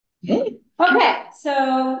Okay,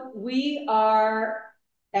 so we are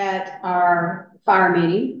at our fire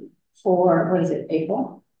meeting for, what is it,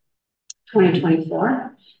 April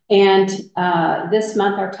 2024. And this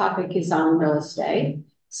month our topic is on real estate.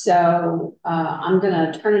 So I'm going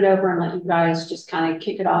to turn it over and let you guys just kind of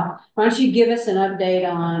kick it off. Why don't you give us an update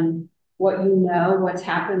on what you know, what's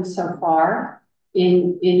happened so far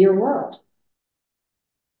in your world?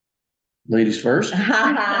 Ladies first.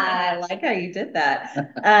 I like how you did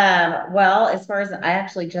that. Well, as far as I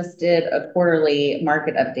actually just did a quarterly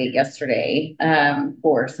market update yesterday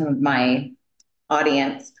for some of my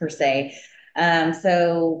audience per se.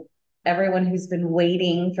 So everyone who's been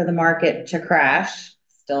waiting for the market to crash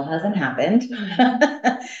still hasn't happened.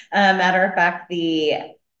 Matter of fact,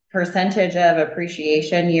 the percentage of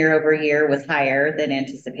appreciation year over year was higher than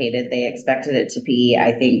anticipated. They expected it to be,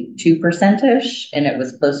 I think, 2%ish, and it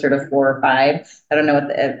was closer to 4 or 5. I don't know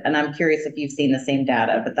what, and I'm curious if you've seen the same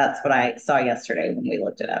data, but that's what I saw yesterday when we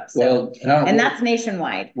looked it up. So, well, and that's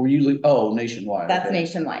nationwide. We're usually nationwide. That's okay.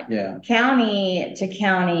 Nationwide. Yeah. County to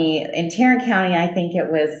county in Tarrant County, I think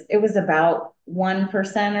it was about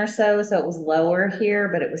 1% or so. So it was lower here,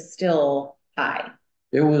 but it was still high.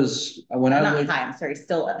 It was when not high. I'm sorry,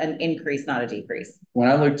 still an increase, not a decrease. When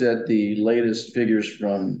I looked at the latest figures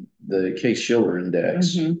from the Case-Shiller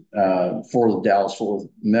Index for the Dallas-Fort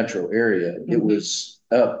Metro area, it was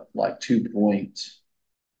up like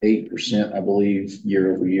 2.8%, I believe,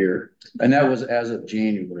 year over year, and that was as of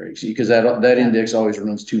January. Because that index always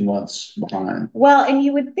runs 2 months behind. Well, and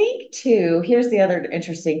you would think too. Here's the other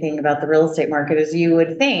interesting thing about the real estate market: is you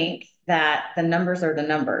would think that the numbers are the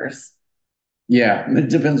numbers. Yeah, it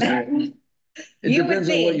depends. It depends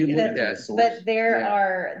on what you look at. But there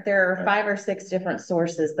are 5 or 6 different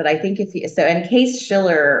sources that I think and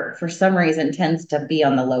Case-Shiller for some reason tends to be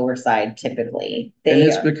on the lower side typically. And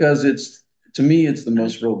it's because to me, it's the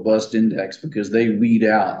most robust index because they weed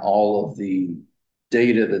out all of the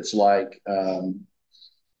data that's like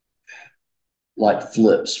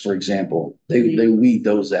flips, for example. They weed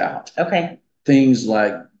those out. Okay. Things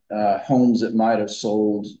like homes that might have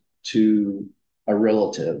sold to a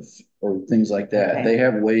relative or things like that. Okay. They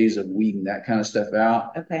have ways of weeding that kind of stuff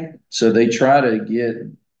out. Okay. So they try to get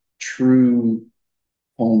true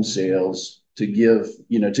home sales to give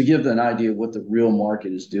an idea of what the real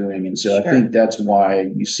market is doing. And so I think that's why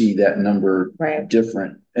you see that number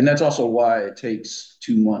different. And that's also why it takes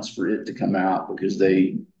 2 months for it to come out because of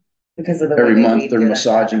the every month they're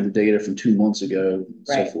massaging the data from 2 months ago and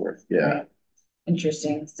so forth. Yeah. Right.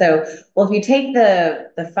 Interesting. So, well, if you take the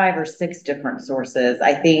 5 or 6 different sources,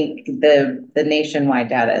 I think the nationwide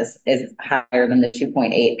data is higher than the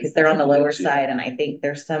 2.8 because they're on the lower side, and I think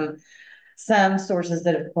there's some sources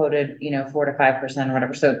that have quoted 4 to 5% or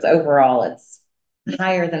whatever. So it's overall it's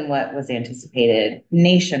higher than what was anticipated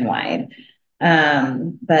nationwide,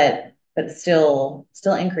 but still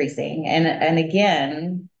increasing, and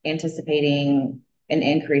again anticipating an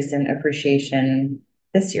increase in appreciation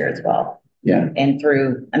this year as well. Yeah. And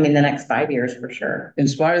through, the next 5 years for sure. In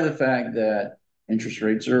spite of the fact that interest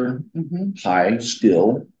rates are high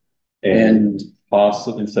still. And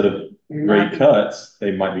possibly instead of rate cuts,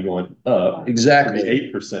 they might be going up. Exactly. To the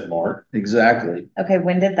 8% mark. Exactly. Okay.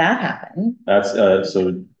 When did that happen? That's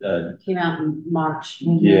came out in March.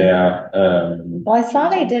 Yeah. Well, I saw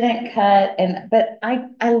they didn't cut, but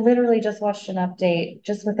I literally just watched an update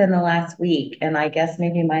just within the last week, and I guess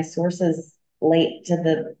maybe my source is late to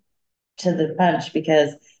the punch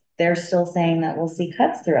because they're still saying that we'll see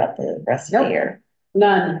cuts throughout the rest of the year.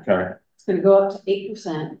 None. Okay. It's going to go up to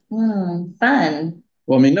 8%. Fun.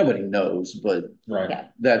 Well, nobody knows, but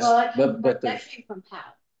that's but that came from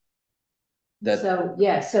Powell. So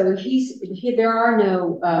there are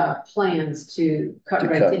no plans to cut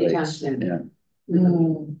rates anytime soon. Yeah.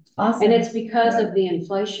 Awesome. And it's because of the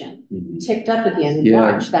inflation ticked up again in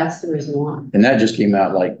March. That's the reason why. And that just came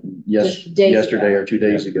out like yesterday or 2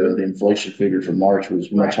 days ago. The inflation figure for March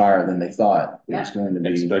was much higher than they thought it was going to be.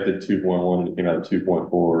 Expected 2.1 and it came out at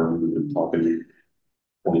 2.4. We've been talking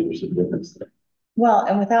 20% difference there. Well,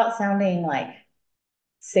 and without sounding like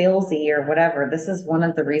salesy or whatever, this is one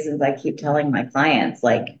of the reasons I keep telling my clients,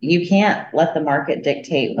 like, you can't let the market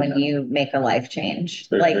dictate when you make a life change. It's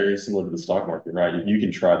very similar to the stock market, right? You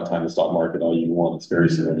can try to time the stock market all you want. It's very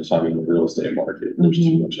similar to timing the real estate market. There's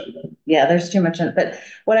too much in it. Yeah, there's too much in it. But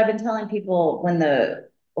what I've been telling people 5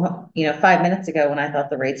 minutes ago when I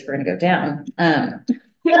thought the rates were going to go down,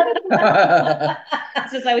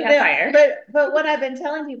 That's just why we have fire. But what I've been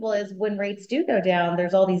telling people is when rates do go down,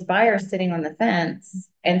 there's all these buyers sitting on the fence.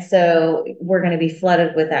 And so we're going to be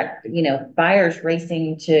flooded with that, buyers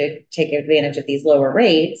racing to take advantage of these lower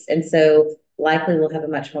rates. And so likely we'll have a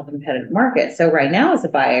much more competitive market. So right now as a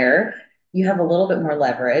buyer, you have a little bit more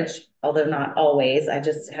leverage, although not always. I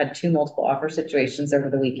just had 2 multiple offer situations over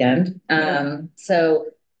the weekend. So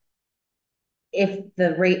if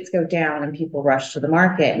the rates go down and people rush to the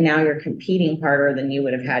market, now you're competing harder than you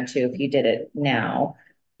would have had to if you did it now,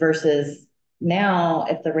 versus now,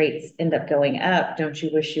 if the rates end up going up, don't you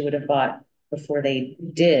wish you would have bought before they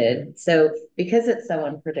did? So because it's so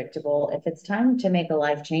unpredictable, if it's time to make a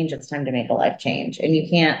life change, it's time to make a life change. And you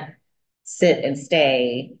can't sit and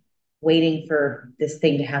stay waiting for this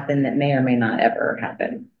thing to happen that may or may not ever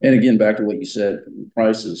happen. And again, back to what you said,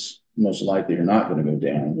 prices most likely are not going to go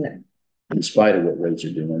down. No. In spite of what rates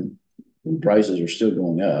are doing, prices are still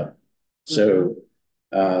going up. So,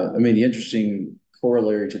 I mean, the interesting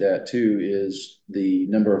corollary to that too is the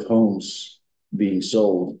number of homes being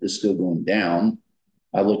sold is still going down.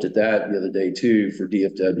 I looked at that the other day too for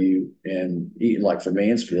DFW, and even like for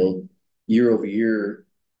Mansfield, year over year,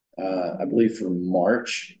 I believe for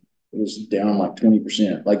March, it was down like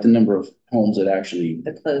 20%. Like the number of homes that actually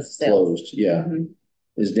The closed sales. closed, yeah,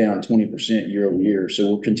 is down 20% year over year.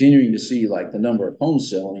 So we're continuing to see like the number of homes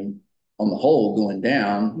selling on the whole going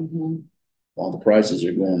down while the prices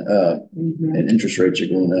are going up and interest rates are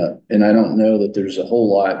going up. And I don't know that there's a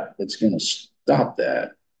whole lot that's going to stop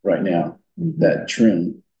that right now, that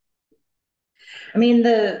trend. I mean,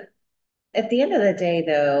 at the end of the day,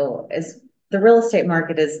 though, is the real estate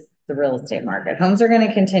market is the real estate market. Homes are going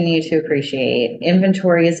to continue to appreciate.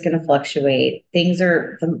 Inventory is going to fluctuate.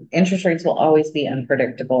 The interest rates will always be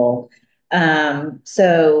unpredictable.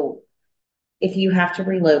 So if you have to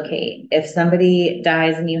relocate, if somebody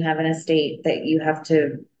dies and you have an estate that you have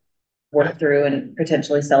to work through and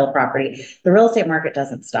potentially sell a property, the real estate market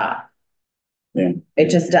doesn't stop. Yeah. It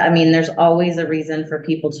just, I mean, there's always a reason for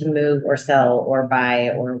people to move or sell or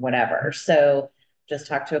buy or whatever. So just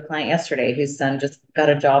talked to a client yesterday whose son just got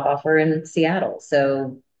a job offer in Seattle.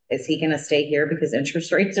 So is he going to stay here because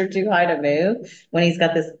interest rates are too high to move when he's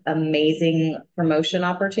got this amazing promotion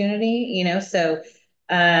opportunity, you know? So,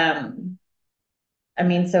 I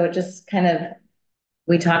mean, so it just kind of,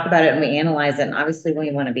 we talk about it and we analyze it, and obviously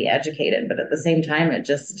we want to be educated, but at the same time, it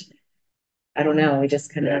just, I don't know, we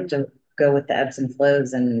just kind of have to go with the ebbs and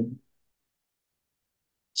flows. And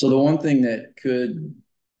so the one thing that could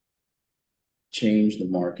change the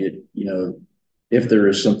market, you know, if there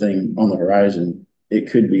is something on the horizon, it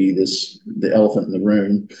could be the elephant in the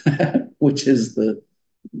room, which is the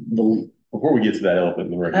before we get to that elephant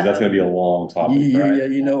in the room, because that's going to be a long topic. Right? Yeah,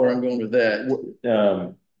 you know where I'm going with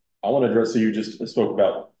that. I want to address, so you just spoke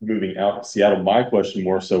about moving out to Seattle. My question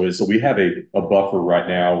more so is, so we have a buffer right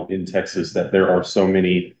now in Texas that there are so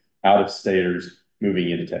many out-of-staters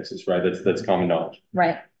moving into Texas, right? That's common knowledge.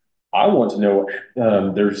 right. I want to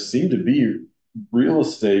know, there seem to be real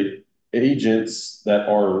estate agents that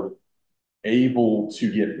are able to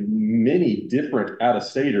get many different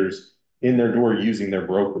out-of-staters in their door using their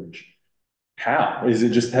brokerage. How? Is it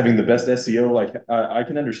just having the best SEO? Like, I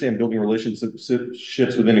can understand building relationships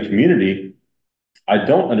within a community. I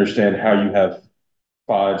don't understand how you have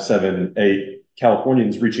 5, 7, 8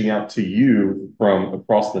 Californians reaching out to you from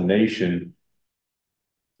across the nation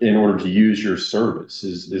in order to use your service.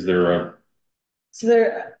 Is there a...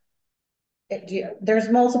 So there's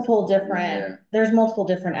multiple different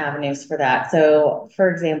avenues for that. So for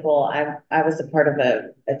example, I was a part of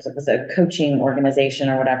it was a coaching organization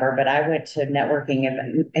or whatever, but I went to networking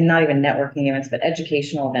and not even networking events, but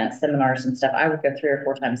educational events, seminars and stuff. I would go 3 or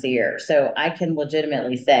 4 times a year. So I can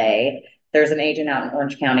legitimately say there's an agent out in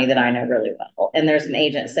Orange County that I know really well. And there's an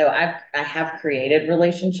agent. So I have created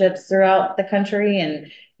relationships throughout the country,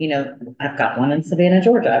 and you know, I've got one in Savannah,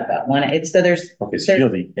 Georgia. I've got one. So you know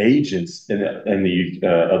the agents in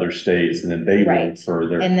the other states, and then they will refer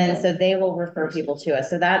their, and then so they will refer people to us.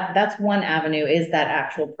 So that's one avenue, is that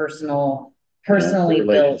actual personally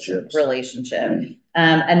built relationship.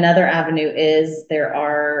 Another avenue is there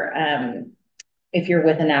are if you're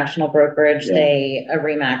with a national brokerage, a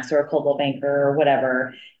Remax or a Coldwell Banker or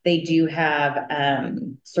whatever, they do have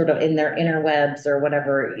sort of in their interwebs or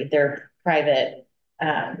whatever, their private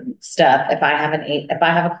stuff. If I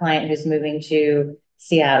have a client who's moving to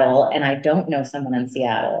Seattle and I don't know someone in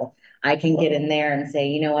Seattle, I can get in there and say,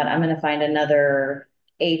 you know what, I'm going to find another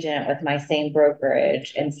agent with my same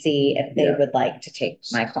brokerage and see if they would like to take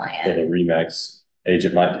my client. So the Remax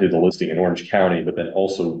agent might do the listing in Orange County, but then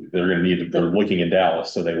also they're going to need, they're looking in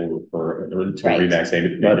Dallas, so they will refer to a Remax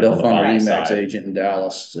agent. But they'll find a Remax agent in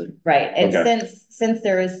Dallas. Right. And since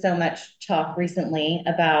there is so much talk recently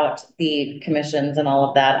about the commissions and all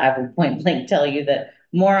of that, I would point blank tell you that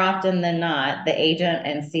more often than not, the agent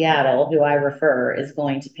in Seattle who I refer is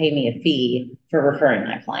going to pay me a fee for referring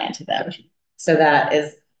my client to them. So that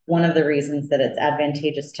is one of the reasons that it's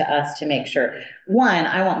advantageous to us to make sure, one,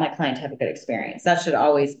 I want my client to have a good experience. That should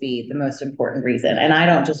always be the most important reason. And I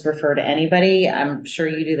don't just refer to anybody. I'm sure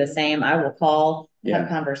you do the same. I will call, have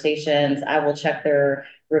conversations. I will check their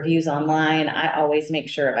reviews online. I always make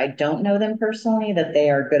sure if I don't know them personally, that they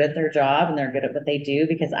are good at their job and they're good at what they do,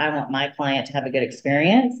 because I want my client to have a good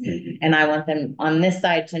experience. And I want them on this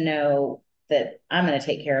side to know that I'm going to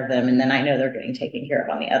take care of them. And then I know they're getting taken care of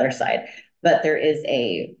on the other side. But there is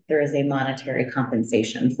a monetary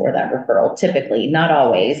compensation for that referral, typically, not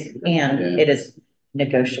always, and it is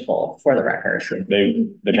negotiable for the record.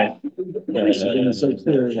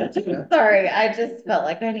 Sorry, I just felt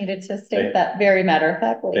like I needed to state that very matter of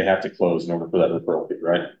factly. They have to close in order for that referral fee,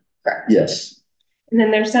 right? Correct. Yes. And then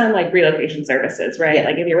there's some like relocation services, right? Yeah.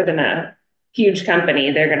 Like if you're within a huge company,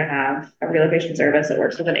 they're going to have a relocation service that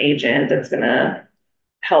works with an agent that's going to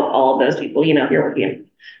help all of those people. You know, if you're working,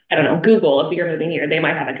 I don't know, Google, if you're moving here, they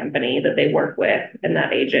might have a company that they work with, and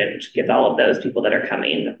that agent gets all of those people that are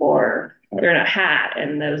coming, or they're in a hat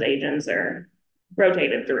and those agents are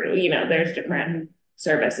rotated through. You know, there's different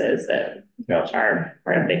services that are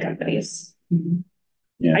part of big companies.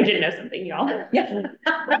 Yeah. I did know something, y'all. Yeah.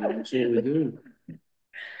 Absolutely do.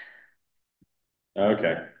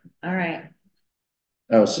 Okay. All right.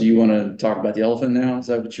 Oh, so you want to talk about the elephant now? Is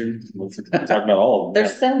that what you're Talk about all of them.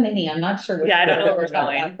 There's so many. I'm not sure. Yeah, I don't know where we're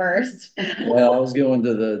going first. Well, I was going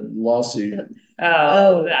to the lawsuit.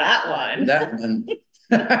 Oh, that one. That one.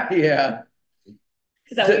 Yeah.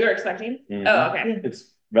 Is that what you were expecting? Mhm. Oh, okay.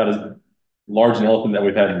 It's about as large an elephant that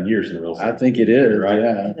we've had in years in the real estate. I think it is, Right.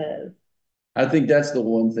 yeah. It is. I think that's the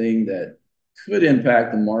one thing that could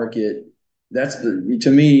impact the market.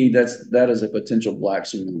 To me, that is a potential black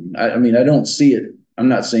swan. I mean, I don't see it. I'm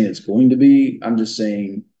not saying it's going to be. I'm just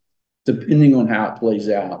saying, depending on how it plays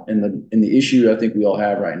out, and the issue I think we all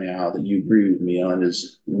have right now that you agree with me on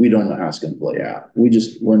is we don't know how it's going to play out.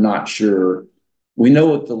 We're not sure. We know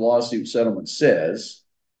what the lawsuit settlement says.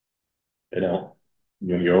 You know,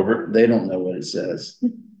 you want to go over it? They don't know what it says.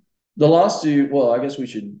 The lawsuit, well, I guess we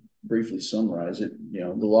should briefly summarize it. You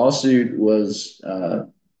know, the lawsuit was, go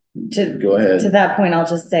ahead. To that point, I'll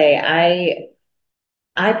just say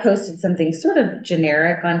I posted something sort of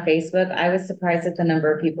generic on Facebook. I was surprised at the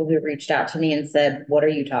number of people who reached out to me and said, what are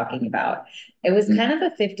you talking about? It was kind of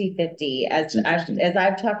a 50-50. As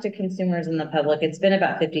I've talked to consumers in the public, it's been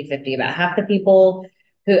about 50-50. About half the people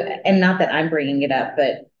who, and not that I'm bringing it up,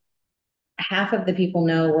 but half of the people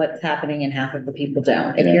know what's happening and half of the people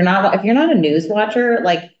don't. If you're not a news watcher,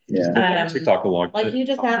 like TikTok along. like you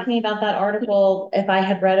just asked me about that article, if I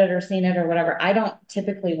had read it or seen it or whatever. I don't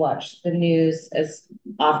typically watch the news as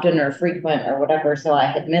often or frequent or whatever, so I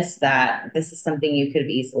had missed that. This is something you could have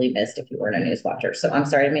easily missed if you weren't a news watcher. So I'm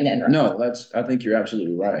sorry, I mean to interrupt. No, I think you're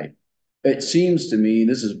absolutely right. It seems to me,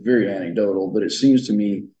 this is very anecdotal, but it seems to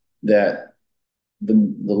me that the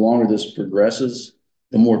longer this progresses,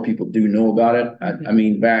 the more people do know about it. I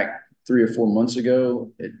mean, back 3 or 4 months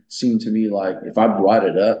ago, it seemed to me like if I brought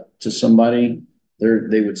it up to somebody,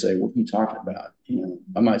 they would say, what are you talking about? You know,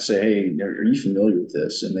 I might say, hey, are you familiar with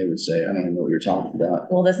this? And they would say, I don't even know what you're talking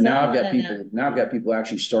about. Well, now I've got people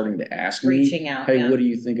actually starting to ask me, reaching out, hey, what do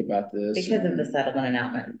you think about this? Because of the settlement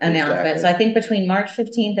announcement. Exactly. So I think between March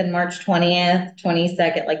 15th and March 20th,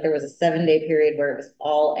 22nd, like there was a 7-day period where it was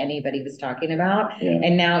all anybody was talking about. Yeah.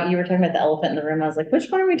 And now you were talking about the elephant in the room. I was like, which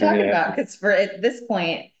one are we talking about? Because at this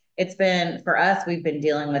point, it's been, for us, we've been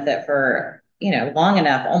dealing with it for, long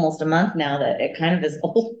enough, almost a month now, that it kind of is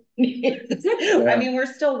old. I mean, we're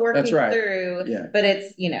still working through, but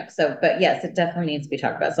it's, but yes, it definitely needs to be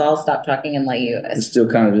talked about. So I'll stop talking and let you. It still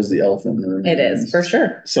kind of is the elephant in the room. It is, for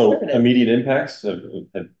sure. So immediate impacts,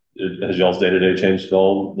 has y'all's day-to-day changed at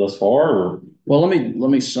all thus far? Or? Well,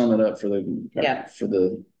 let me sum it up for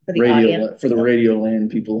the radio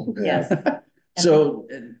land people. Yes. So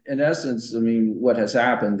in essence, I mean, what has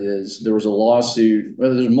happened is there was a lawsuit,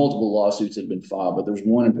 well, there's multiple lawsuits that have been filed, but there's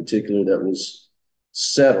one in particular that was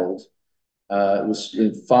settled. It was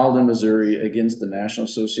filed in Missouri against the National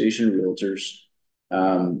Association of Realtors.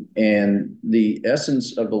 And the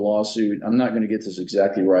essence of the lawsuit, I'm not going to get this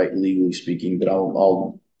exactly right legally speaking, but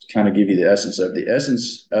I'll kind of give you the essence of it. The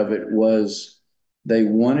essence of it was they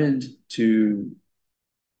wanted to,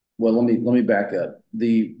 well, let me back up.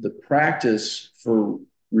 The practice for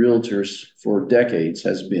realtors for decades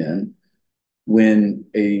has been when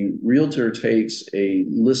a realtor takes a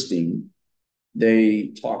listing,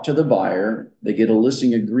 they talk to the buyer, they get a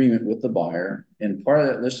listing agreement with the buyer, and part of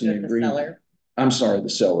that listing agreement. Seller. I'm sorry, the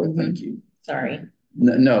seller. Thank you. Sorry.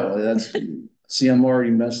 No, see, I'm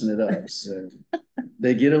already messing it up. So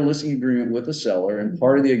they get a listing agreement with the seller, and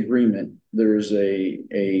part of the agreement, there's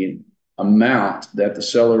a amount that the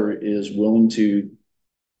seller is willing to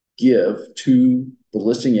give to the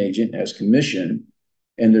listing agent as commission.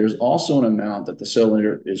 And there's also an amount that the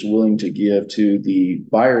seller is willing to give to the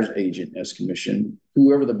buyer's agent as commission,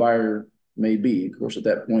 whoever the buyer may be. Of course, at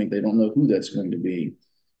that point, they don't know who that's going to be.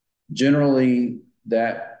 Generally,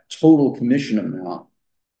 that total commission amount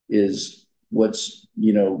is what's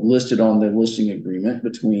listed on the listing agreement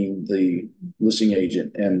between the listing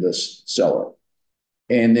agent and the seller.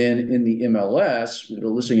 And then in the MLS, what the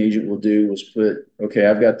listing agent will do is put, okay,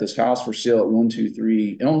 I've got this house for sale at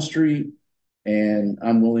 123 Elm Street, and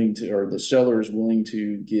I'm willing to, or the seller is willing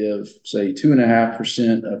to give, say,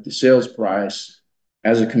 2.5% of the sales price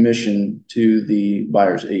as a commission to the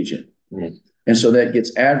buyer's agent. Mm-hmm. And so that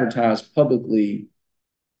gets advertised publicly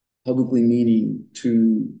meaning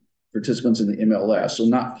to participants in the MLS. So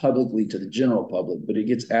not publicly to the general public, but it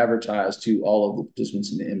gets advertised to all of the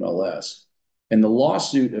participants in the MLS. And the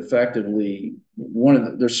lawsuit effectively,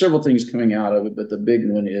 there's several things coming out of it, but the big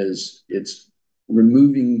one is it's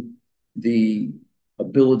removing the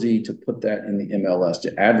ability to put that in the MLS,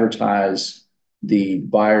 to advertise the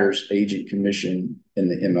buyer's agent commission in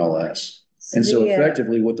the MLS. And so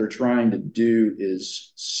effectively what they're trying to do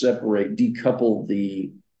is decouple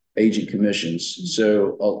the agent commissions.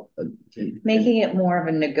 So making it more of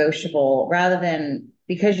a negotiable rather than,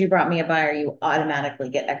 because you brought me a buyer, you automatically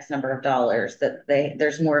get X number of dollars, that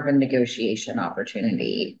there's more of a negotiation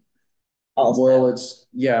opportunity. Also. Well,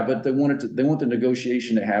 but they want the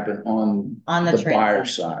negotiation to happen on the buyer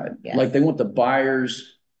side. Yes. Like they want the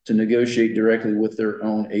buyers to negotiate directly with their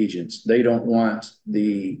own agents. They don't want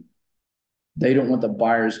the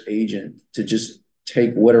buyer's agent to just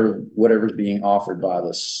take whatever's being offered by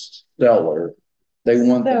the seller. They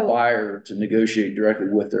want the buyer to negotiate directly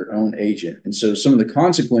with their own agent. And so some of the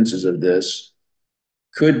consequences of this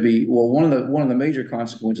could be, well, one of the major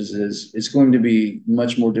consequences is it's going to be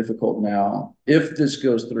much more difficult now if this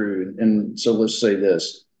goes through. And so let's say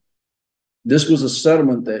this was a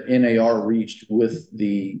settlement that NAR reached with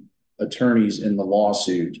the attorneys in the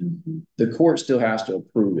lawsuit. Mm-hmm. The court still has to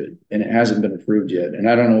approve it, and it hasn't been approved yet. And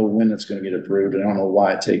I don't know when it's going to get approved. And I don't know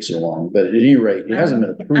why it takes so long, but at any rate, it hasn't been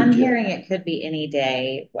approved I'm yet. hearing it could be any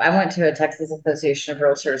day. I went to a Texas Association of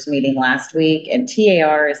Realtors meeting last week, and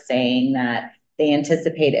TAR is saying that they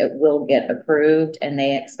anticipate it will get approved and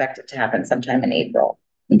they expect it to happen sometime in April.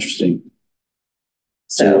 Interesting.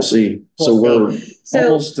 So we'll see. We're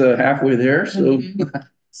almost halfway there. So, mm-hmm.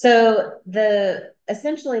 So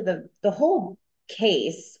essentially the whole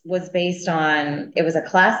case was based on, it was a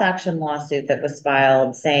class action lawsuit that was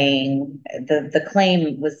filed saying the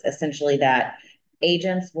claim was essentially that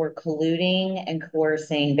agents were colluding and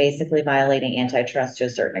coercing, basically violating antitrust to a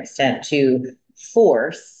certain extent, to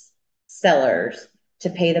force sellers to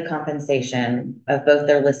pay the compensation of both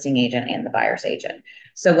their listing agent and the buyer's agent.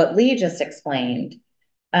 So what Lee just explained,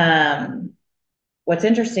 what's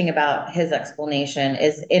interesting about his explanation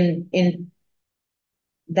is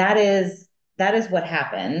that is what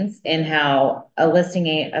happens in how a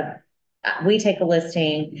listing, we take a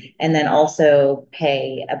listing and then also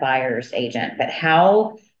pay a buyer's agent, but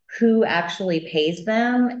who actually pays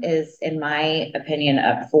them is, in my opinion,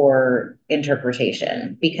 up for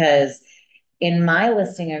interpretation. Because in my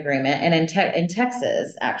listing agreement, and in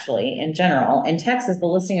Texas, actually, in general, in Texas, the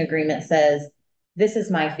listing agreement says, this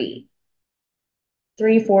is my fee.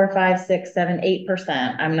 3, 4, 5, 6, 7,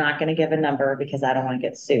 8%. I'm not going to give a number because I don't want to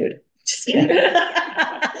get sued. Just kidding.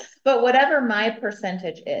 But whatever my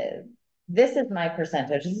percentage is, this is my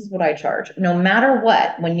percentage. This is what I charge. No matter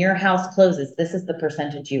what, when your house closes, this is the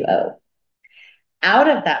percentage you owe. Out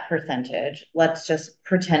of that percentage, let's just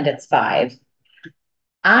pretend it's 5.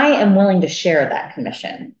 I am willing to share that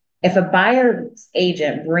commission. If a buyer's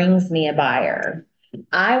agent brings me a buyer,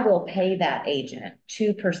 I will pay that agent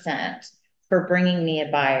 2% for bringing me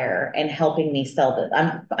a buyer and helping me sell this.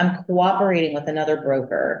 I'm cooperating with another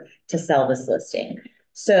broker to sell this listing.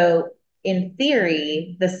 So in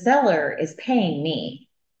theory, the seller is paying me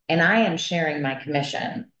and I am sharing my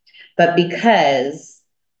commission. But because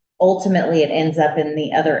ultimately it ends up in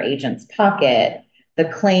the other agent's pocket, the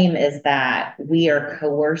claim is that we are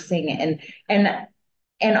coercing, and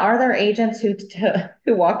are there agents who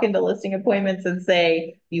walk into listing appointments and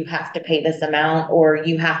say, you have to pay this amount, or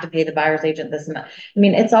you have to pay the buyer's agent this amount? I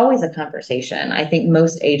mean, it's always a conversation. I think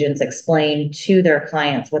most agents explain to their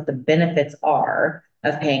clients what the benefits are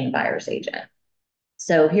of paying a buyer's agent.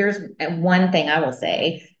 So here's one thing I will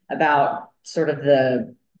say about sort of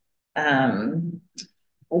the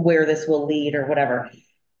where this will lead or whatever.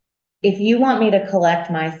 If you want me to collect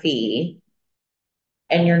my fee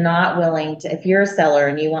and you're not willing to, if you're a seller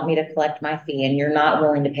and you want me to collect my fee and you're not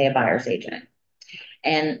willing to pay a buyer's agent,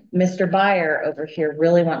 and Mr. Buyer over here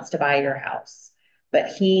really wants to buy your house, but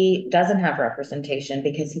he doesn't have representation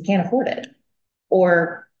because he can't afford it,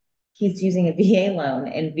 or he's using a VA loan,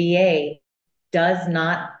 and VA does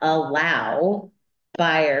not allow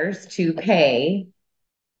buyers to pay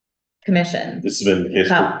commission. This has been the case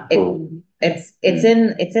for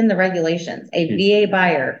It's in the regulations. A VA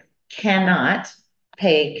buyer cannot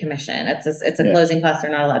pay commission. It's a closing cost they're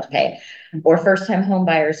not allowed to pay. Or first-time home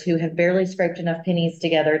buyers who have barely scraped enough pennies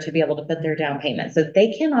together to be able to put their down payment. So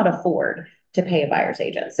they cannot afford to pay a buyer's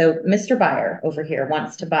agent. So Mr. Buyer over here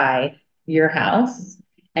wants to buy your house,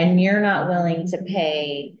 and you're not willing to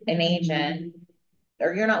pay an agent,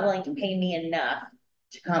 or you're not willing to pay me enough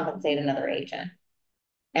to compensate another agent.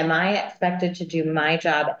 Am I expected to do my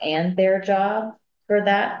job and their job for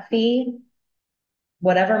that fee?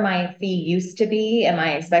 Whatever my fee used to be, am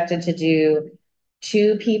I expected to do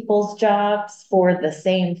two people's jobs for the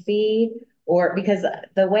same fee? Or because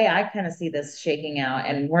the way I kind of see this shaking out,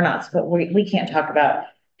 and we can't talk about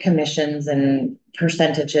commissions and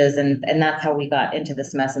percentages, and that's how we got into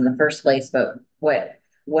this mess in the first place. But what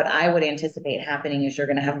I would anticipate happening is you're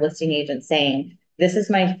going to have listing agents saying, this is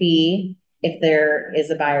my fee if there is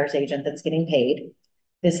a buyer's agent that's getting paid.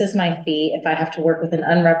 This is my fee if I have to work with an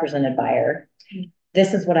unrepresented buyer.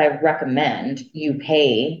 This is what I recommend you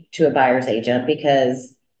pay to a buyer's agent,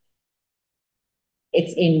 because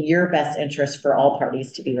it's in your best interest for all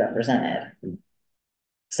parties to be represented.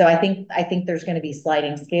 So I think there's going to be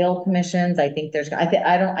sliding scale commissions. I think there's going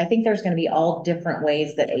to be all different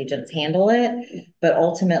ways that agents handle it. But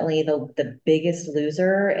ultimately, the biggest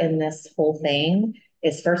loser in this whole thing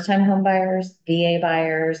is first-time home buyers, VA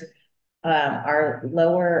buyers, our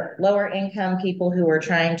lower income people who are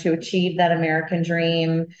trying to achieve that American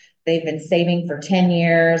dream. They've been saving for 10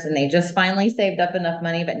 years and they just finally saved up enough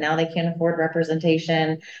money, but now they can't afford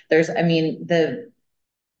representation. It's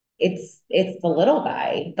the little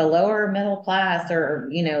guy, the lower middle class, or,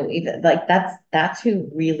 even like that's who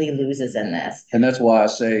really loses in this. And that's why I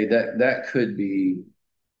say that could be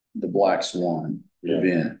the black swan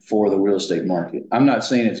event for the real estate market. I'm not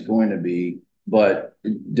saying it's going to be, but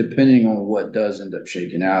depending on what does end up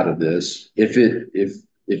shaking out of this, if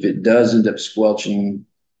it does end up squelching,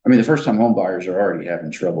 I mean, the first time home buyers are already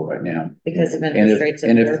having trouble right now because of interest rates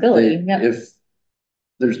and affordability. If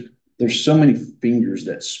there's so many fingers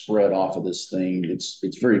that spread off of this thing, it's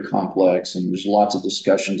very complex, and there's lots of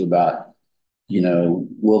discussions about,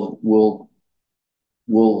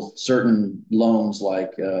 will certain loans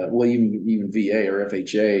like even VA or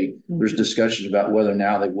FHA, there's discussions about whether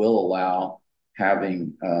now they will allow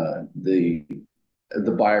having the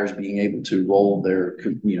buyers being able to roll their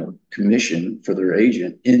commission for their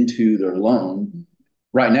agent into their loan.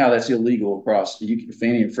 Right now, that's illegal across.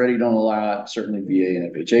 Fannie and Freddie don't allow it. Certainly, VA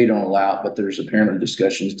and FHA don't allow it. But there's apparently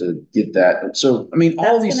discussions to get that. So, I mean,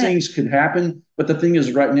 all these things could happen. But the thing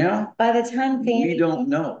is, right now, by the time we don't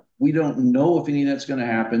know. We don't know if any of that's going to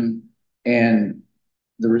happen. And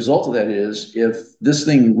the result of that is, if this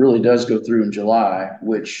thing really does go through in July,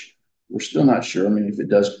 which we're still not sure. I mean, if it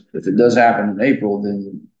does happen in April,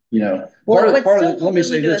 then let me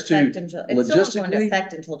say this too. It's still not going to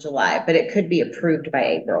affect until July, but it could be approved by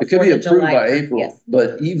April. It could be approved by April, yes.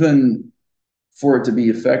 But even for it to be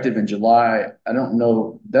effective in July, I don't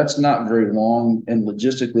know. That's not very long, and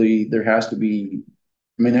logistically, there have to be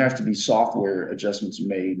software adjustments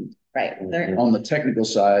made, right, on the technical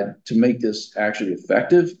side to make this actually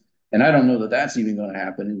effective. And I don't know that that's even going to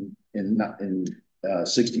happen in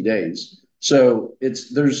 60 days. So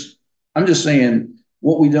I'm just saying,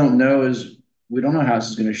 what we don't know is we don't know how this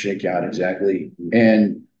is going to shake out exactly.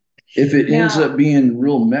 And if it ends up being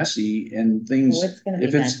real messy and things,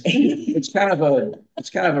 it's kind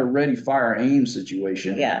of a ready, fire, aim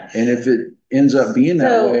situation. Yeah. And if it ends up being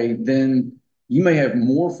that way, then you may have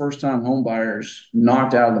more first-time home buyers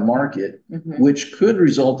knocked out of the market, which could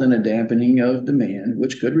result in a dampening of demand,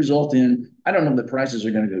 which could result in, I don't know if the prices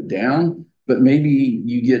are going to go down, but maybe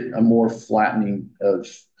you get a more flattening of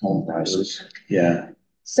home prices. Yeah.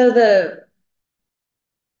 So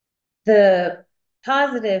the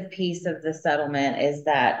positive piece of the settlement is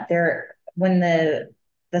that when the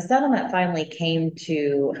settlement finally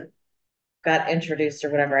got introduced or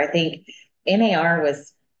whatever, I think NAR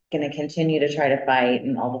was going to continue to try to fight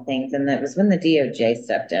and all the things. And that was when the DOJ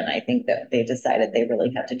stepped in. I think that they decided they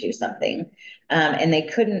really had to do something. And they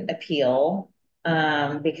couldn't appeal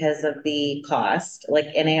because of the cost. Like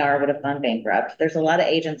NAR would have gone bankrupt. There's a lot of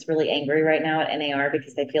agents really angry right now at NAR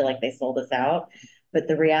because they feel like they sold us out. But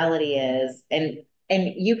the reality is, and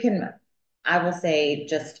you can, I will say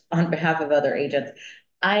just on behalf of other agents,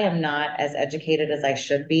 I am not as educated as I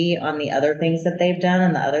should be on the other things that they've done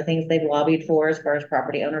and the other things they've lobbied for as far as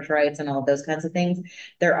property owners' rights and all of those kinds of things.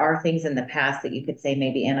 There are things in the past that you could say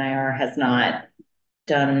maybe NIR has not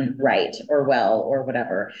done right or well or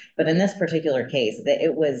whatever. But in this particular case, that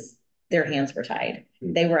it was their hands were tied.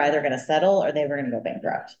 They were either going to settle or they were going to go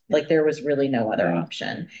bankrupt. Like there was really no other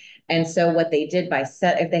option. And so what they did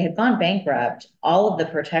if they had gone bankrupt, all of the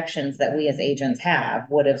protections that we as agents have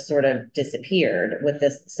would have sort of disappeared with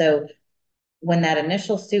this. So when that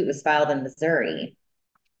initial suit was filed in Missouri,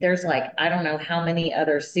 there's like, I don't know how many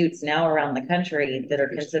other suits now around the country that are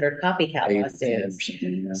considered copycat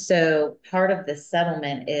lawsuits. So part of this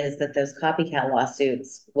settlement is that those copycat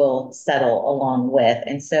lawsuits will settle along with.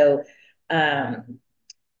 And so,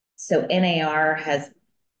 so NAR has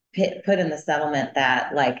put in the settlement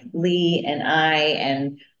that like Lee and I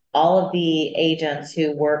and all of the agents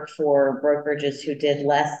who work for brokerages who did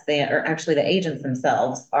less than, or actually the agents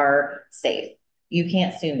themselves are safe. You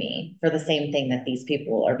can't sue me for the same thing that these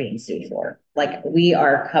people are being sued for. Like we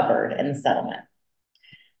are covered in the settlement.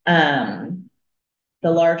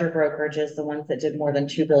 The larger brokerages, the ones that did more than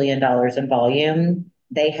 $2 billion in volume,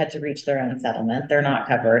 they had to reach their own settlement. They're not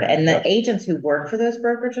covered. And the agents who work for those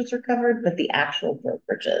brokerages are covered, but the actual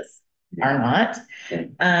brokerages are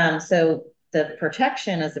not. So the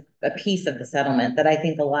protection is a piece of the settlement that I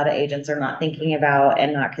think a lot of agents are not thinking about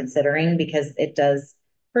and not considering because it does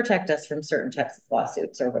protect us from certain types of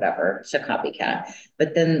lawsuits or whatever to copycat.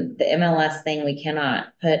 But then the MLS thing, we cannot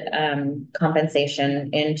put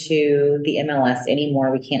compensation into the MLS anymore.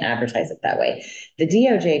 We can't advertise it that way. The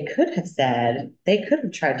DOJ could have said, they could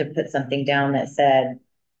have tried to put something down that said,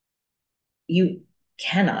 you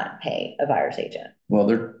cannot pay a buyer's agent. Well,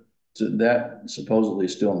 that supposedly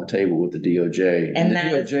is still on the table with the DOJ. And the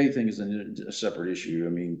DOJ thing is a separate issue. I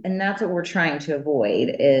mean, and that's what we're trying to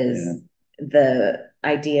avoid is the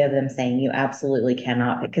idea of them saying you absolutely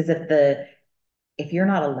cannot, because if you're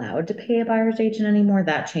not allowed to pay a buyer's agent anymore,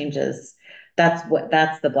 that changes. That's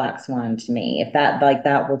the black swan to me. If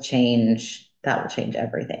that will change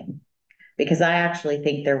everything. Because I actually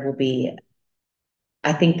think there will be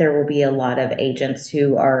a lot of agents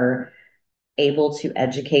who are able to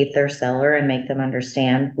educate their seller and make them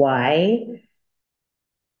understand why.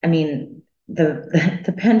 I mean,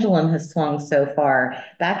 the pendulum has swung so far.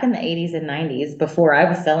 Back in the 80s and 90s, before I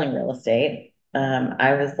was selling real estate,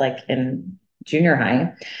 I was like in junior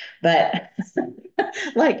high, but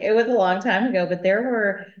like it was a long time ago, but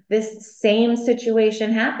this same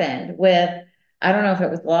situation happened with, I don't know if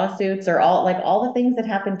it was lawsuits or all the things that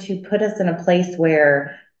happened to put us in a place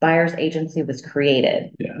where buyer's agency was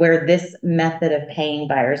created, where this method of paying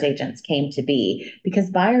buyer's agents came to be, because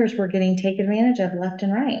buyers were getting taken advantage of left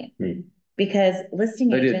and right. Because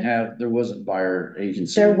there wasn't buyer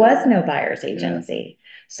agency. There was no buyer's agency.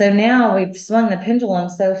 So now we've swung the pendulum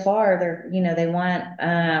so far. They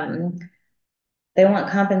want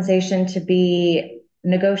compensation to be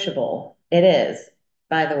negotiable. It is,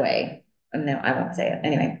 by the way. No, I won't say it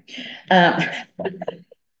anyway.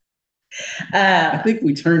 I think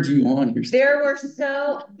we turned you on. There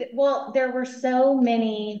were so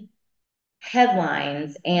many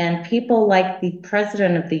headlines and people like the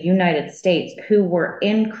president of the United States who were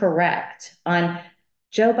incorrect on.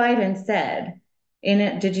 Joe Biden said in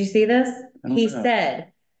it. Did you see this? He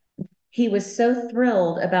said he was so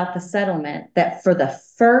thrilled about the settlement that for the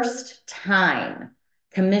first time,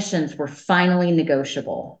 commissions were finally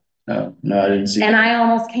negotiable. Oh, no, I didn't see and that. I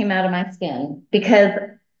almost came out of my skin because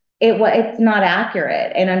it's not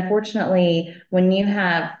accurate. And unfortunately, when you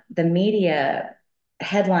have the media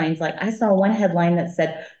headlines, like I saw one headline that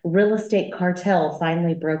said real estate cartel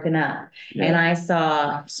finally broken up. And I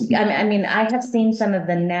saw, I mean, I have seen some of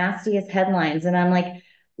the nastiest headlines and I'm like,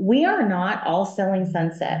 we are not all selling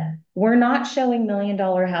sunset. We're not showing $1 million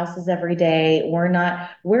houses every day. We're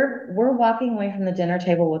walking away from the dinner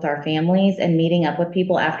table with our families and meeting up with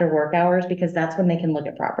people after work hours because that's when they can look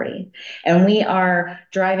at property. And we are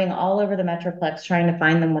driving all over the Metroplex trying to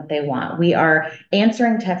find them what they want. We are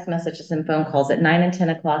answering text messages and phone calls at 9 and 10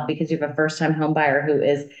 o'clock because you have a first-time home buyer who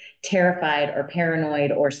is terrified or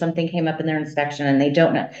paranoid or something came up in their inspection and they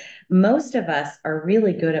don't know. Most of us are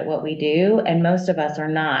really good at what we do and most of us are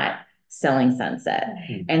not selling sunset.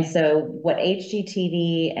 And so what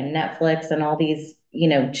HGTV and Netflix and all these,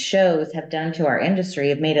 shows have done to our industry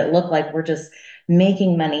have made it look like we're just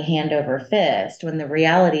making money hand over fist when the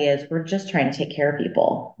reality is we're just trying to take care of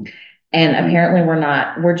people. And apparently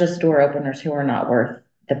we're just door openers who are not worth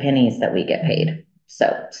the pennies that we get paid.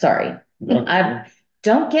 So sorry.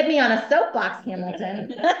 Don't get me on a soapbox,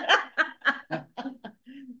 Hamilton.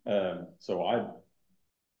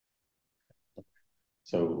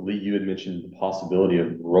 So Lee, you had mentioned the possibility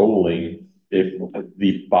of rolling, if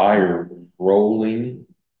the buyer rolling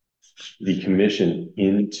the commission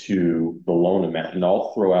into the loan amount. And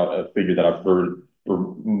I'll throw out a figure that I've heard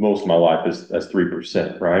for most of my life as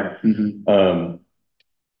 3%, right? Mhm.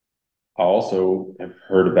 I also have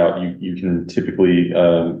heard about you can typically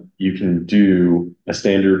you can do a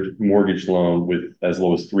standard mortgage loan with as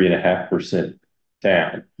low as 3.5%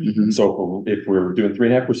 down. Mhm. So if we're doing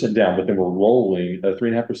 3.5% down, but then we're rolling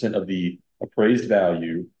 3.5% of the appraised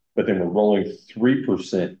value, but then we're rolling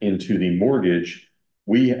 3% into the mortgage,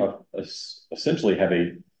 we essentially have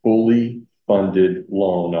a fully funded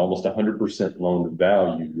loan, almost 100% loan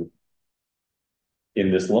value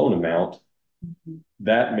in this loan amount.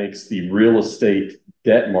 That makes the real estate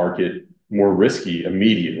debt market more risky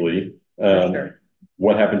immediately. Sure.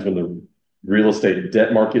 What happens when the real estate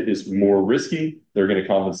debt market is more risky? They're going to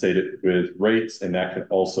compensate it with rates, and that can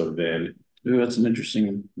also then. Ooh, that's an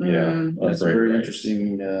interesting, Yeah, that's a very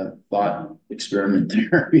interesting thought experiment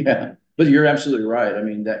there. Yeah, but you're absolutely right. I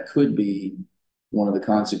mean, that could be one of the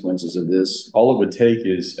consequences of this. All it would take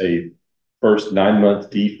is a first 9-month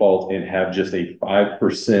default and have just a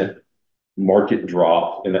 5% market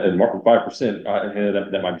drop, and market 5%,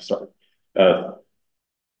 that might be starting.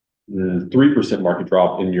 3% market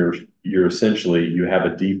drop, and you're essentially you have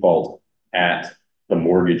a default at the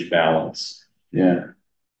mortgage balance. Yeah.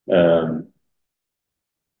 Hmm.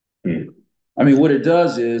 I mean, what it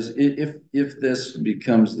does is if this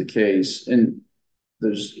becomes the case, and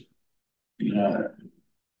there's,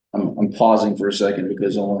 I'm pausing for a second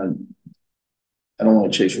because I don't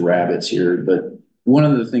want to chase rabbits here, but one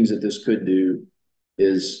of the things that this could do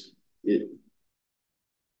is it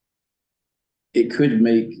could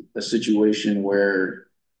make a situation where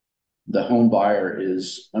the home buyer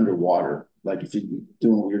is underwater. Like if you're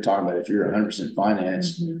doing what you're talking about, if you're 100%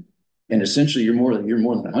 financed, Mm-hmm. and essentially you're more than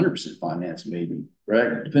 100% financed, maybe,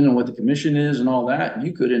 right? Depending on what the commission is and all that,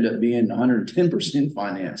 you could end up being 110%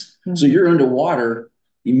 financed. Mm-hmm. So you're underwater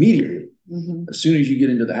immediately Mm-hmm. as soon as you get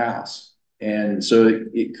into the house. And so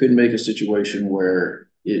it could make a situation where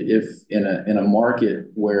if in a market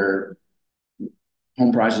where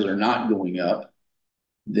home prices are not going up,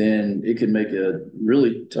 then it could make a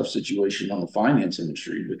really tough situation on the finance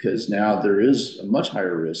industry because now there is a much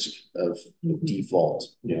higher risk of default,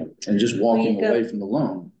 and just walking away from the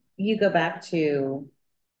loan. You go back to,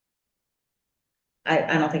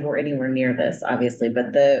 I don't think we're anywhere near this, obviously,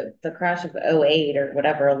 but the crash of 2008 or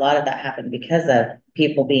whatever, a lot of that happened because of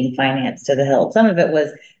people being financed to the hilt. Some of it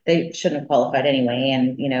was they shouldn't have qualified anyway,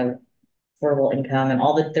 and affordable income and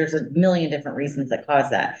there's a million different reasons that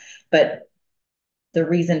cause that. But the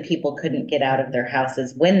reason people couldn't get out of their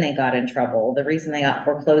houses when they got in trouble, the reason they got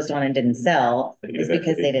foreclosed on and didn't sell is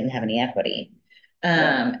because they didn't have any equity.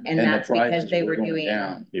 And that's because they were doing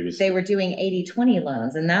 80-20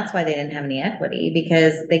 loans, and that's why they didn't have any equity,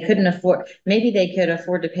 because they couldn't afford. Maybe they could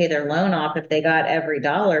afford to pay their loan off if they got every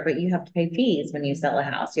dollar, but you have to pay fees when you sell a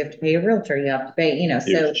house. You have to pay a realtor. You have to pay, It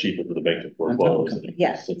was cheaper for the bank to foreclose.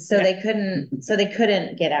 Yes. So they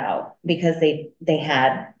couldn't get out because they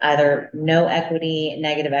had either no equity,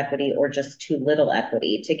 negative equity, or just too little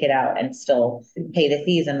equity to get out and still pay the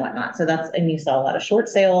fees and whatnot. So and you saw a lot of short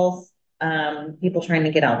sales. People trying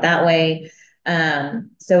to get out that way.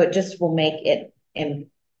 So it just will make it, and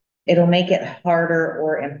it'll make it harder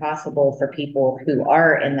or impossible for people who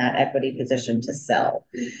are in that equity position to sell.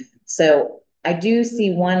 So I do see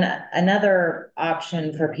another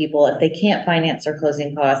option for people if they can't finance their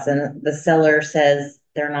closing costs and the seller says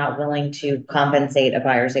they're not willing to compensate a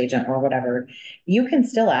buyer's agent or whatever, you can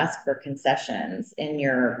still ask for concessions in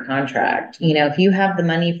your contract. If you have the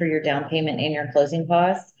money for your down payment and your closing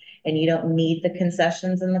costs, and you don't need the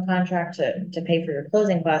concessions in the contract to pay for your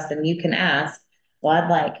closing costs, then you can ask, well, I'd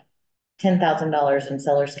like $10,000 in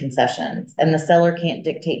seller's concessions, and the seller can't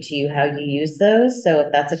dictate to you how you use those. So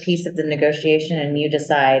if that's a piece of the negotiation and you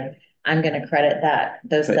decide I'm going to credit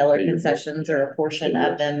those seller concessions or a portion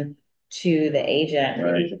of them to the agent,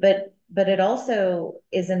 right. But it also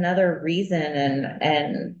is another reason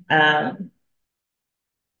and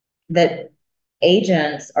that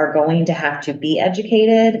agents are going to have to be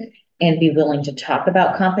educated and be willing to talk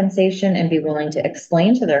about compensation and be willing to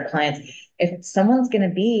explain to their clients, if someone's going to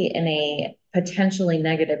be in a potentially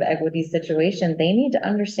negative equity situation, they need to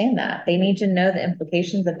understand that. They need to know the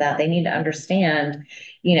implications of that. They need to understand,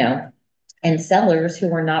 And sellers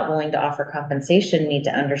who are not willing to offer compensation need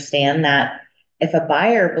to understand that if a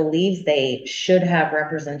buyer believes they should have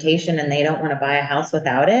representation and they don't want to buy a house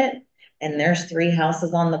without it, and there's 3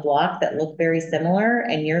 houses on the block that look very similar,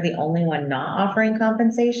 and you're the only one not offering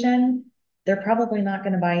compensation, they're probably not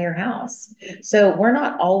going to buy your house. So we're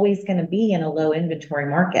not always going to be in a low inventory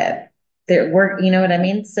market. You know what I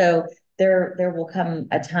mean? So there will come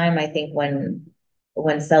a time, I think,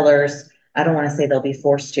 when sellers, I don't want to say they'll be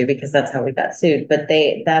forced to, because that's how we got sued, but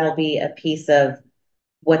that'll be a piece of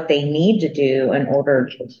what they need to do in order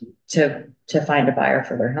to find a buyer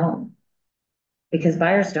for their home. Because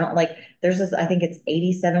buyers don't like, there's this, I think it's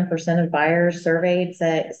 87% of buyers surveyed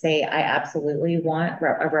say I absolutely want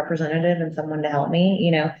a representative and someone to help me.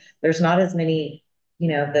 You know, there's not as many, you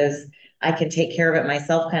know, those I can take care of it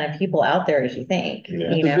myself kind of people out there as you think. Yeah. You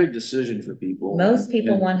It's a know, big decision for people. most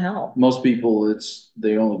people And want help. most people,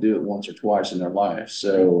 they only do it once or twice in their life.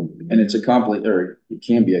 So, and it's it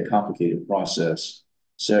can be a complicated process.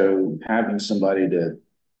 So having somebody to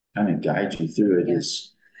kind of guide you through it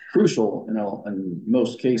is crucial, in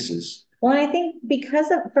most cases. Well, I think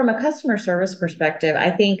from a customer service perspective,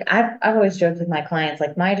 I think I've always joked with my clients,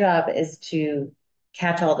 like my job is to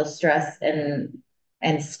catch all the stress and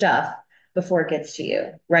stuff before it gets to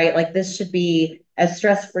you, right? Like this should be as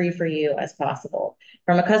stress-free for you as possible.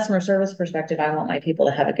 From a customer service perspective, I want my people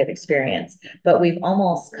to have a good experience, but we've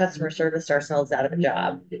almost customer serviced ourselves out of a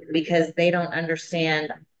job because they don't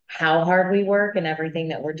understand how hard we work and everything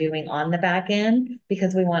that we're doing on the back end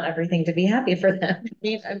because we want everything to be happy for them.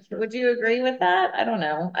 Would you agree with that? I don't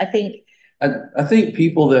know. I think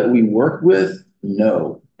people that we work with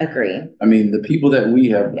know. Agree. I mean, the people that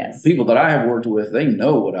Yes. people that I have worked with, they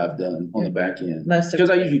know what I've done on the back end. Because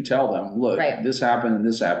I usually tell them, look, this happened and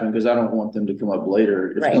this happened, because I don't want them to come up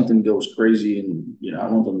later if something goes crazy, and I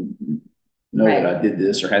want them to know that I did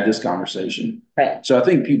this or had this conversation. Right. So I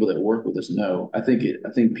think people that work with us know. I think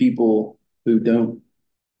people who don't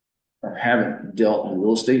or haven't dealt in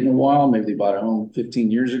real estate in a while, maybe they bought a home 15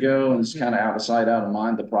 years ago and it's kind of out of sight, out of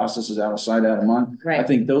mind. The process is out of sight, out of mind. Right. I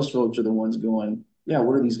think those folks are the ones going, yeah,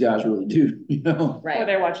 what do these guys really do? Right. Or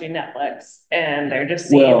they're watching Netflix and they're just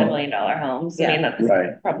seeing the $1 million homes. I mean,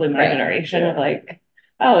 that's probably my generation of like,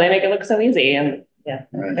 oh, they make it look so easy, and they're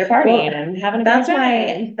partying and having a great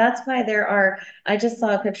time. That's why I just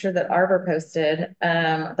saw a picture that Arbor posted,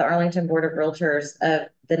 the Arlington Board of Realtors, of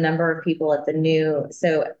the number of people at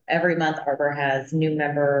so every month Arbor has new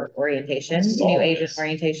member orientation, new agent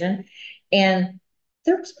orientation. And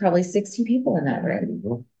there was probably 60 people in that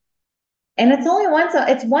room. And it's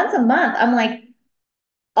once a month. I'm like,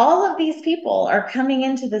 all of these people are coming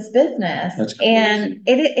into this business, and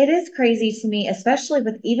it is crazy to me, especially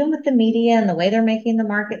even with the media and the way they're making the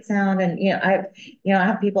market sound. And I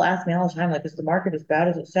have people ask me all the time, like, is the market as bad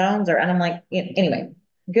as it sounds? And I'm like, anyway,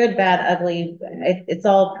 good, bad, ugly. It's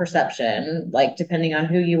all perception, like depending on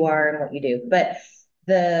who you are and what you do. But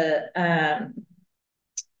the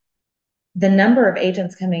number of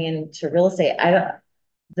agents coming into real estate,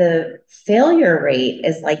 the failure rate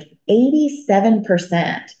is like 87%.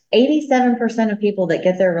 87% of people that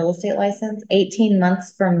get their real estate license, 18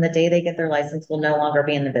 months from the day they get their license, will no longer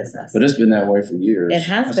be in the business. But it's been that way for years. It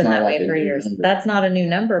has been that way for years. That's not a new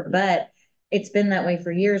number, but it's been that way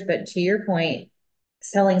for years. But to your point,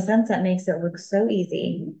 selling Sunset makes it look so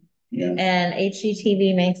easy. Yeah. And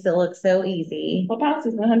HGTV makes it look so easy. Well,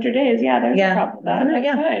 passes 100 days. Yeah, there's a problem with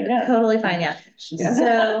that. Yeah, totally fine.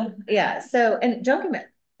 Yeah. So, and don't get me,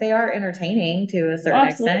 they are entertaining to a certain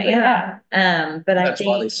extent. Yeah. But that's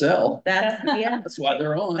why they sell. That's why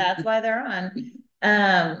they're on. That's why they're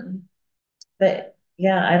on. But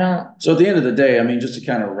yeah, I don't. So at the end of the day, I mean, just to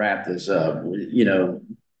kind of wrap this up,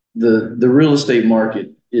 the real estate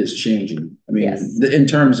market is changing. I mean, in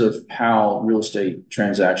terms of how real estate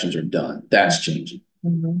transactions are done, that's changing.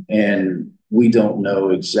 Mm-hmm. And we don't know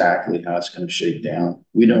exactly how it's going to shake down.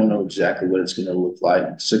 We don't know exactly what it's going to look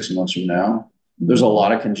like 6 months from now. There's a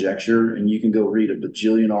lot of conjecture, and you can go read a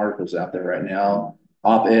bajillion articles out there right now,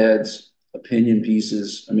 op-eds, opinion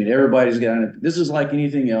pieces. I mean, everybody's this is like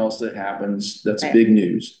anything else that happens that's big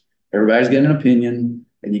news. Everybody's got an opinion,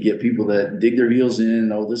 and you get people that dig their heels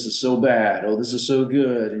in. Oh, this is so bad. Oh, this is so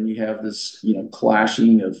good. And you have this,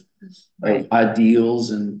 clashing of ideals.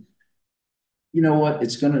 And you know what?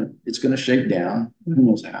 It's gonna shake down. Who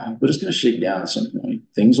knows how? But it's gonna shake down at some point.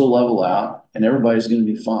 Things will level out, and everybody's gonna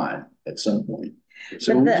be fine at some point.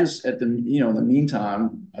 So we just in the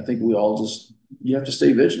meantime, I think we all you have to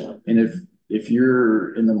stay vigilant. And if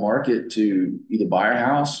you're in the market to either buy a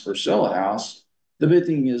house or sell a house, the big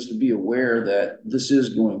thing is to be aware that this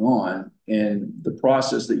is going on, and the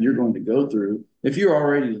process that you're going to go through. If you're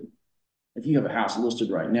already if you have a house listed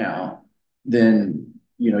right now, then,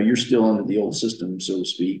 you're still under the old system, so to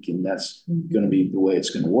speak, and that's going to be the way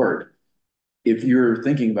it's going to work. If you're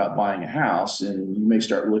thinking about buying a house and you may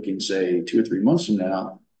start looking, say, 2 or 3 months from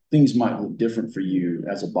now, things might look different for you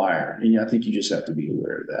as a buyer. And I think you just have to be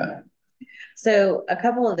aware of that. So a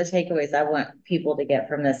couple of the takeaways I want people to get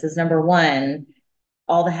from this is, number one,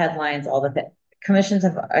 all the headlines, all the commissions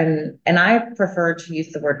have, and I prefer to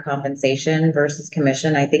use the word compensation versus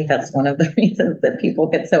commission. I think that's one of the reasons that people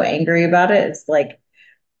get so angry about it. It's like,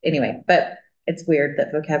 anyway, but it's weird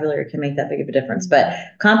that vocabulary can make that big of a difference. But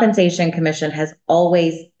compensation, commission has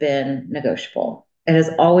always been negotiable. It has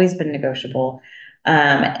always been negotiable.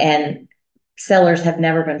 And sellers have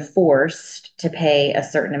never been forced to pay a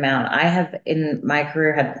certain amount. I have, in my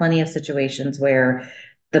career, had plenty of situations where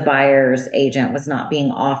the buyer's agent was not being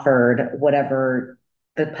offered whatever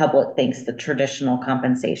the public thinks the traditional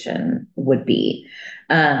compensation would be.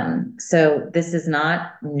 So this is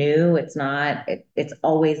not new. It's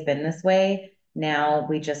always been this way. Now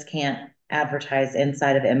we just can't advertise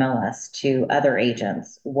inside of MLS to other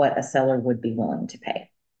agents what a seller would be willing to pay.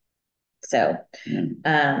 So,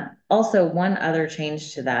 also one other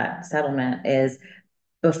change to that settlement is,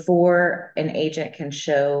 before an agent can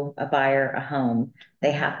show a buyer a home,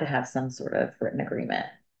 they have to have some sort of written agreement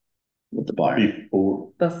with the buyer.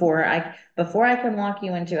 Before I can walk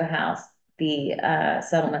you into a house. The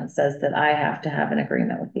settlement says that I have to have an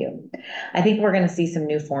agreement with you. I think we're going to see some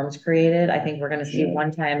new forms created. I think we're going to see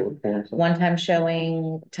one time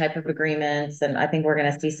showing type of agreements, and I think we're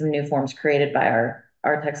going to see some new forms created by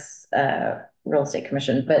our Texas Real Estate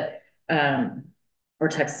Commission, but or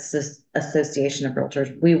Texas Association of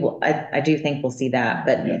Realtors. We will. I do think we'll see that,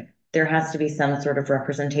 but there has to be some sort of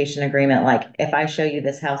representation agreement. Like, if I show you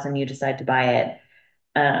this house and you decide to buy it,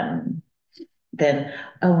 then,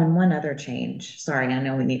 and one other change. Sorry, I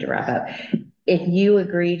know we need to wrap up. If you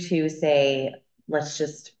agree to, say,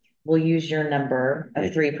 we'll use your number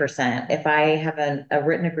of 3%. If I have a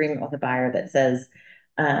written agreement with a buyer that says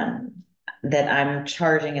that I'm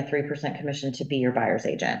charging a 3% commission to be your buyer's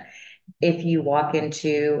agent. If you walk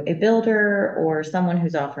into a builder or someone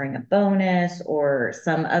who's offering a bonus or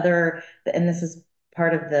some other, and this is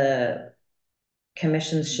part of the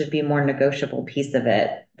commissions should be more negotiable piece of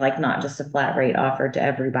it, like not just a flat rate offered to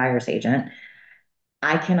every buyer's agent.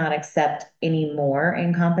 I cannot accept any more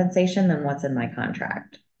in compensation than what's in my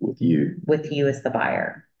contract. With you as the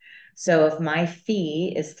buyer. So if my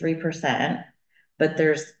fee is 3%, but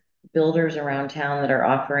there's builders around town that are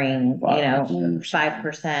offering,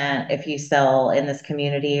 5% if you sell in this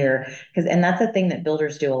community, and that's the thing that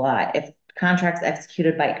builders do a lot. If contracts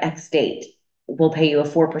executed by X date, we'll pay you a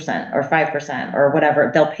 4% or 5% or whatever,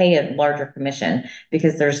 they'll pay a larger commission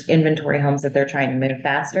because there's inventory homes that they're trying to move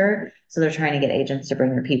faster. So they're trying to get agents to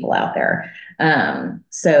bring their people out there.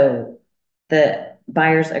 So the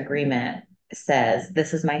buyer's agreement says,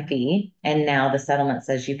 this is my fee. And now the settlement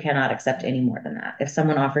says you cannot accept any more than that. If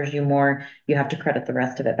someone offers you more, you have to credit the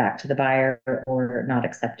rest of it back to the buyer or not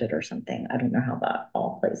accept it or something. I don't know how that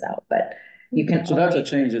all plays out, but you can. So that's a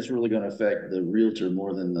change that's really going to affect the realtor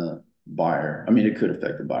more than the buyer. I mean, it could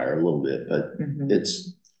affect the buyer a little bit, but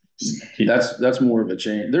that's more of a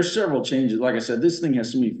change. There's several changes. Like I said, this thing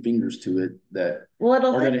has so many fingers to it that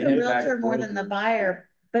it'll affect the realtor more than the buyer.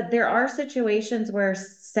 But there are situations where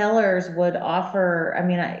sellers would offer,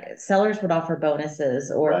 sellers would offer bonuses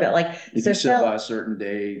but like, if you sell by a certain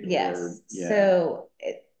day. Yes. So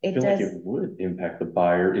it does. Like it would impact the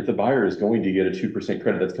buyer. If the buyer is going to get a 2%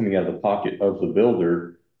 credit that's coming out of the pocket of the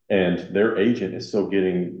builder and their agent is still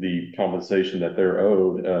getting the compensation that they're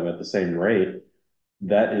owed at the same rate,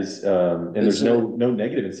 that is, and there's no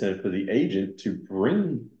negative incentive for the agent to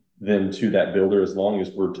bring them to that builder as long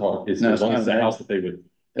as we're talking, as long as the house that they would.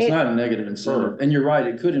 It's not a negative incentive. And you're right,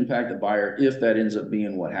 it could impact the buyer if that ends up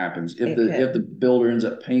being what happens. If the builder ends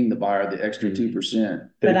up paying the buyer the extra 2%.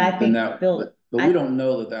 But I think but we don't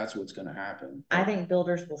know that that's what's going to happen. I think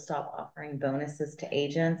builders will stop offering bonuses to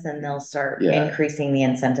agents and they'll start increasing the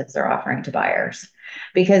incentives they're offering to buyers.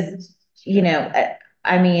 Because,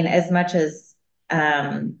 as much as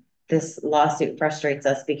this lawsuit frustrates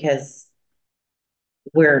us because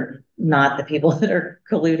we're not the people that are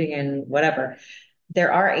colluding and whatever,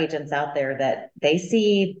 there are agents out there that they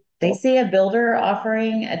see a builder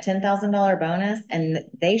offering a $10,000 bonus and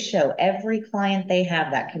they show every client they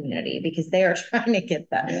have that community because they are trying to get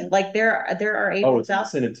that. Yeah. Like there are agents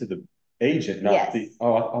it's sent it to the agent, not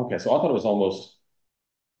okay. So I thought it was almost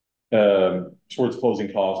towards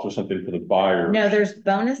closing costs or something for the buyer. No, there's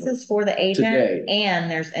bonuses for the agent and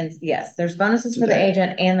there's bonuses for the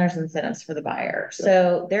agent and there's incentives for the buyer.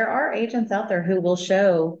 So there are agents out there who will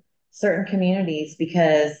show certain communities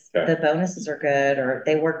because Okay. the bonuses are good, or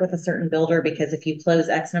they work with a certain builder because if you close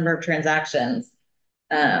X number of transactions,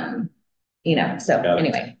 you know, so Got it.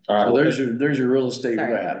 anyway, All right, So well, there's your real estate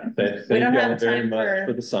Sorry. wrap. thank We don't you have all very time much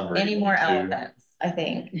for the summary. any more Too. elephants, I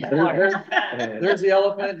think. There's the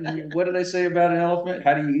elephant. And what do they say about an elephant?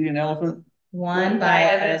 How do you eat an elephant? One bite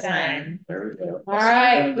at a time. There we go. All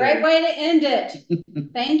right, great way to end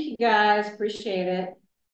it. Thank you, guys. Appreciate it.